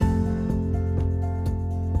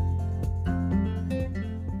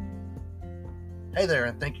Hey there,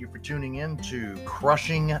 and thank you for tuning in to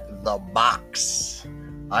Crushing the Box.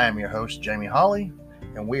 I am your host, Jamie Holly,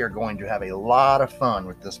 and we are going to have a lot of fun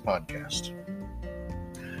with this podcast.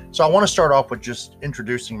 So, I want to start off with just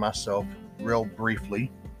introducing myself real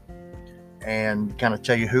briefly and kind of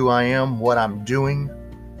tell you who I am, what I'm doing,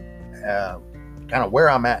 kind of where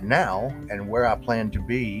I'm at now, and where I plan to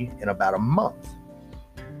be in about a month.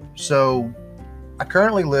 So, I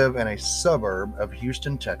currently live in a suburb of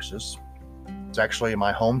Houston, Texas. It's actually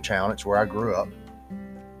my hometown. It's where I grew up.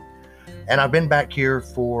 And I've been back here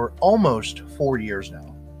for almost 4 years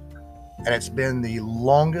now. And it's been the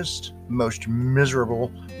longest, most miserable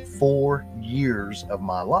 4 years of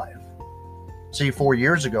my life. See, 4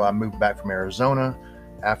 years ago, I moved back from Arizona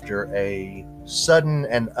after a sudden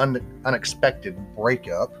and unexpected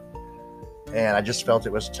breakup. And I just felt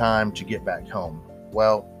it was time to get back home.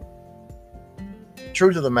 Well,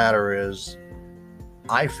 truth of the matter is,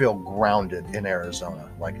 I feel grounded in Arizona.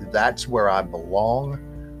 Like, that's where I belong.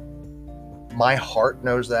 My heart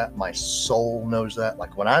knows that. My soul knows that.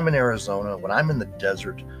 Like, when I'm in Arizona, when I'm in the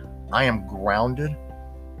desert, I am grounded.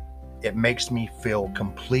 It makes me feel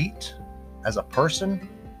complete as a person.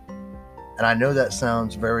 And I know that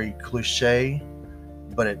sounds very cliche,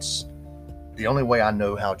 but it's the only way I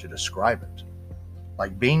know how to describe it.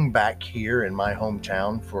 Like, being back here in my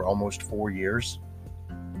hometown for almost 4 years,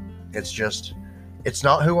 it's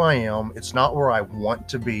not who I am. It's not where I want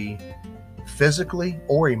to be physically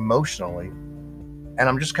or emotionally. And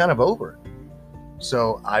I'm just kind of over it.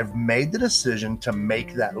 So I've made the decision to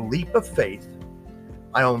make that leap of faith.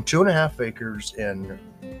 I own 2.5 acres in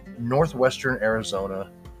northwestern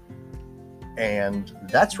Arizona, and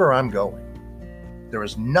that's where I'm going. There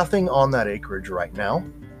is nothing on that acreage right now.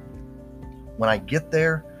 When I get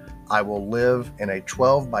there, I will live in a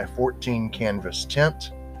 12 by 14 canvas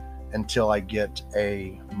tent until I get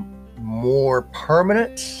a more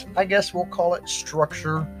permanent, I guess we'll call it,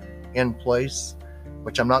 structure in place,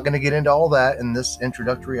 which I'm not going to get into all that in this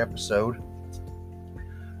introductory episode.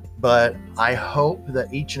 But I hope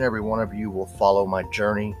that each and every one of you will follow my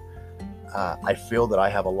journey. I feel that I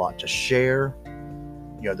have a lot to share.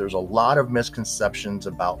 There's a lot of misconceptions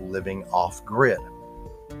about living off grid.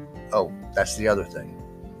 Oh, that's the other thing.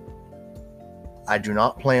 I do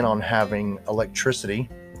not plan on having electricity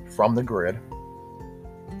from the grid.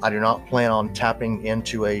 I do not plan on tapping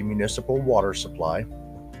into a municipal water supply.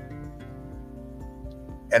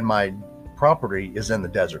 And my property is in the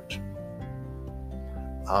desert.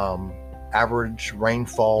 Average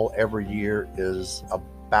rainfall every year is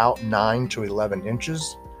about 9 to 11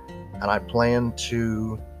 inches. And I plan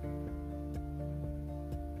to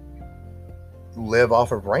live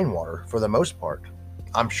off of rainwater for the most part.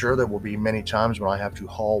 I'm sure there will be many times when I have to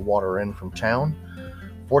haul water in from town.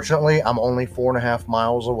 Fortunately, I'm only 4.5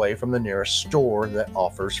 miles away from the nearest store that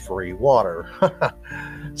offers free water.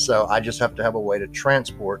 So I just have to have a way to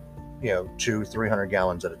transport, 200-300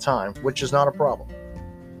 gallons at a time, which is not a problem.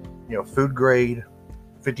 Food grade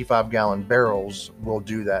 55-gallon barrels will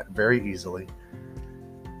do that very easily.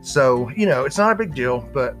 So, it's not a big deal,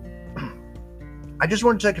 but I just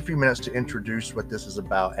want to take a few minutes to introduce what this is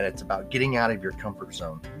about, and it's about getting out of your comfort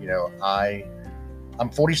zone. I'm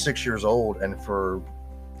 46 years old, and for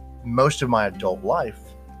most of my adult life,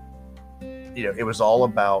 it was all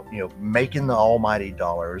about, making the almighty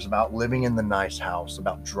dollar. It was about living in the nice house,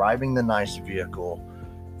 about driving the nice vehicle,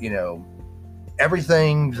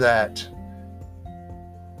 everything that,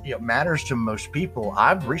 matters to most people.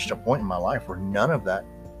 I've reached a point in my life where none of that,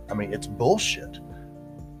 it's bullshit.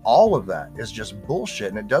 All of that is just bullshit,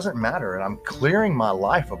 and it doesn't matter. And I'm clearing my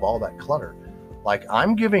life of all that clutter. Like,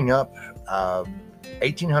 I'm giving up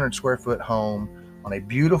 1,800 square foot home on a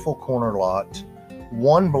beautiful corner lot,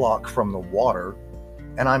 1 block from the water,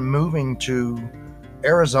 and I'm moving to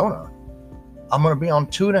Arizona. I'm going to be on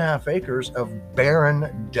 2.5 acres of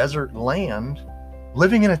barren desert land,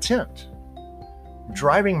 living in a tent,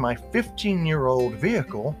 driving my 15-year-old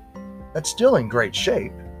vehicle that's still in great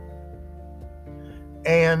shape,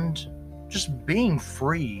 and just being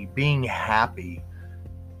free, being happy.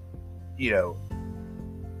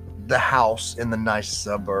 The house in the nice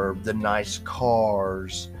suburb, the nice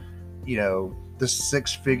cars, the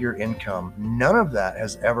 6-figure income. None of that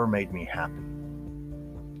has ever made me happy.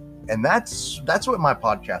 And that's what my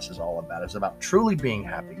podcast is all about. It's about truly being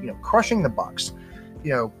happy, crushing the box.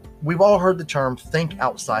 We've all heard the term think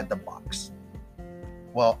outside the box.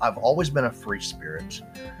 Well, I've always been a free spirit.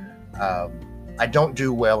 I don't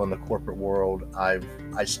do well in the corporate world.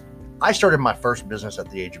 I started my first business at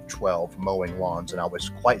the age of 12, mowing lawns, and I was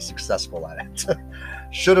quite successful at it.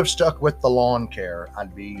 Should have stuck with the lawn care.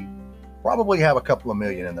 I'd be Probably have a couple of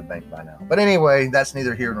million in the bank by now. But anyway, that's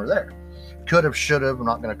neither here nor there. Could have, should have. I'm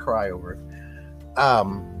not going to cry over it.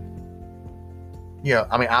 I've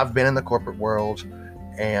been in the corporate world,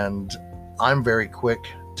 and I'm very quick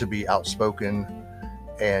to be outspoken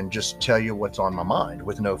and just tell you what's on my mind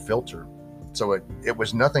with no filter. So it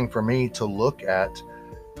was nothing for me to look at,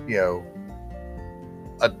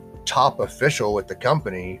 a top official at the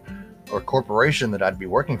company or corporation that I'd be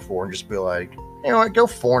working for and just be like, go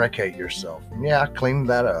fornicate yourself. Yeah, I cleaned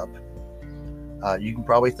that up. You can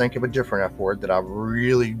probably think of a different F word that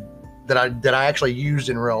I actually used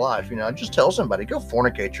in real life. Just tell somebody, go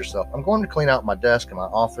fornicate yourself. I'm going to clean out my desk and my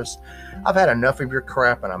office. I've had enough of your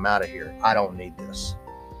crap and I'm out of here. I don't need this.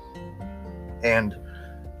 And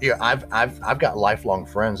I've got lifelong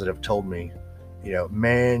friends that have told me,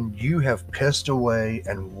 man, you have pissed away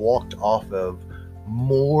and walked off of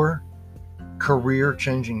more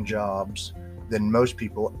career-changing jobs than most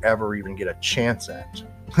people ever even get a chance at.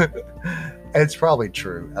 And it's probably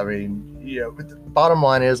true. I mean, but the bottom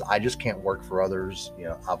line is I just can't work for others.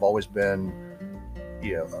 I've always been,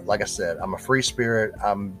 like I said, I'm a free spirit.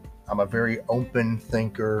 I'm a very open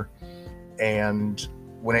thinker. And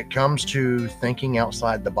when it comes to thinking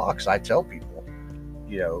outside the box, I tell people,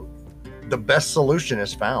 the best solution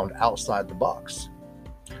is found outside the box.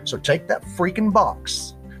 So take that freaking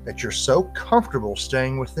box that you're so comfortable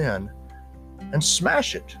staying within and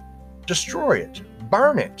smash it, destroy it,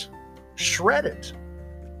 burn it, shred it,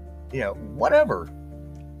 whatever.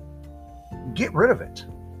 Get rid of it.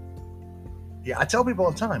 Yeah, I tell people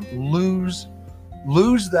all the time, lose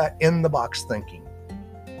that in the box thinking.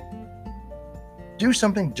 Do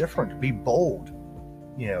something different. Be bold.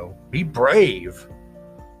 Be brave.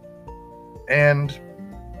 And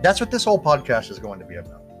that's what this whole podcast is going to be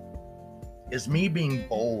about. Is me being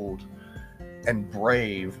bold and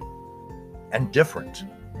brave and different.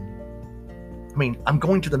 I mean, I'm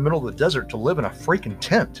going to the middle of the desert to live in a freaking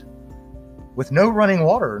tent with no running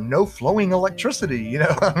water, no flowing electricity, yeah,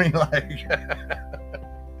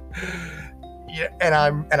 and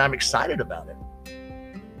I'm excited about it.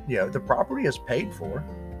 The property is paid for.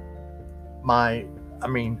 My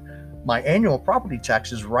annual property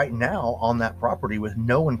taxes right now on that property with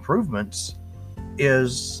no improvements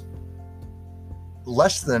is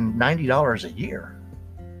less than $90 a year.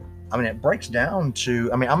 It breaks down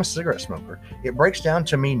to, I'm a cigarette smoker. It breaks down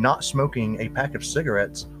to me not smoking a pack of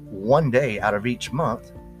cigarettes one day out of each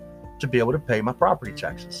month to be able to pay my property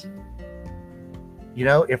taxes.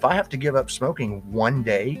 If I have to give up smoking one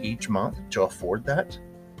day each month to afford that,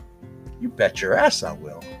 you bet your ass I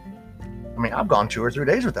will. I've gone 2 or 3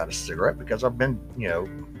 days without a cigarette because I've been,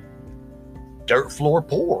 dirt floor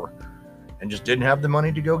poor and just didn't have the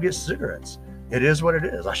money to go get cigarettes. It is what it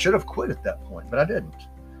is. I should have quit at that point, but I didn't.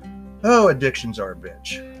 Oh, addictions are a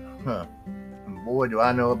bitch. Huh. Boy, do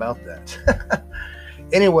I know about that.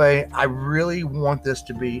 Anyway, I really want this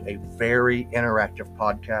to be a very interactive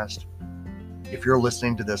podcast. If you're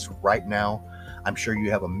listening to this right now, I'm sure you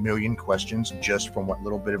have a million questions just from what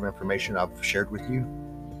little bit of information I've shared with you.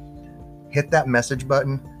 Hit that message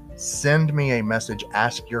button. Send me a message.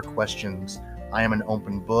 Ask your questions. I am an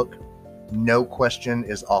open book. No question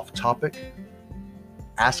is off topic.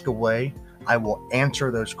 Ask away. I will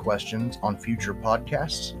answer those questions on future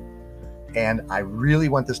podcasts. And I really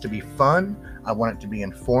want this to be fun. I want it to be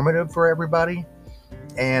informative for everybody.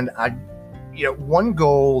 And one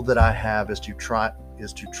goal that I have is to try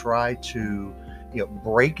to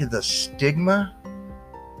break the stigma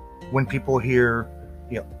when people hear,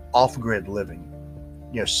 off-grid living.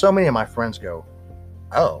 So many of my friends go,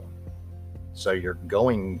 oh, so you're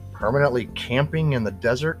going permanently camping in the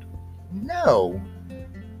desert? No.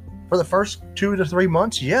 For the first 2 to 3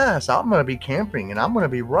 months, yes, I'm going to be camping and I'm going to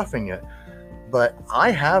be roughing it. But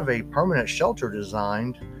I have a permanent shelter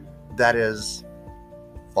designed that is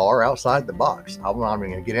far outside the box. I'm not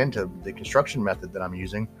even going to get into the construction method that I'm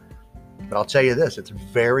using, but I'll tell you this, it's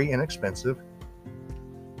very inexpensive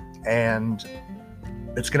and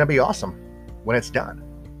it's going to be awesome when it's done.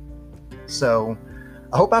 So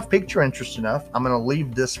I hope I've piqued your interest enough. I'm going to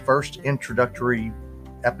leave this first introductory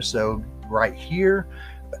episode right here.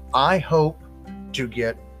 But I hope to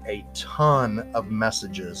get a ton of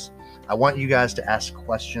messages. I want you guys to ask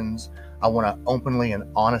questions. I want to openly and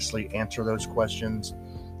honestly answer those questions.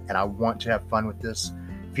 And I want to have fun with this.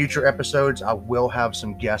 Future episodes, I will have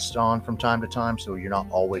some guests on from time to time. So you're not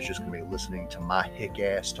always just going to be listening to my hick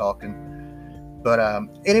ass talking. But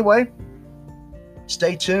anyway,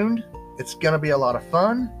 stay tuned. It's going to be a lot of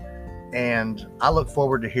fun. And I look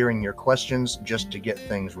forward to hearing your questions just to get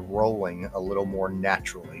things rolling a little more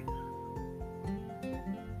naturally.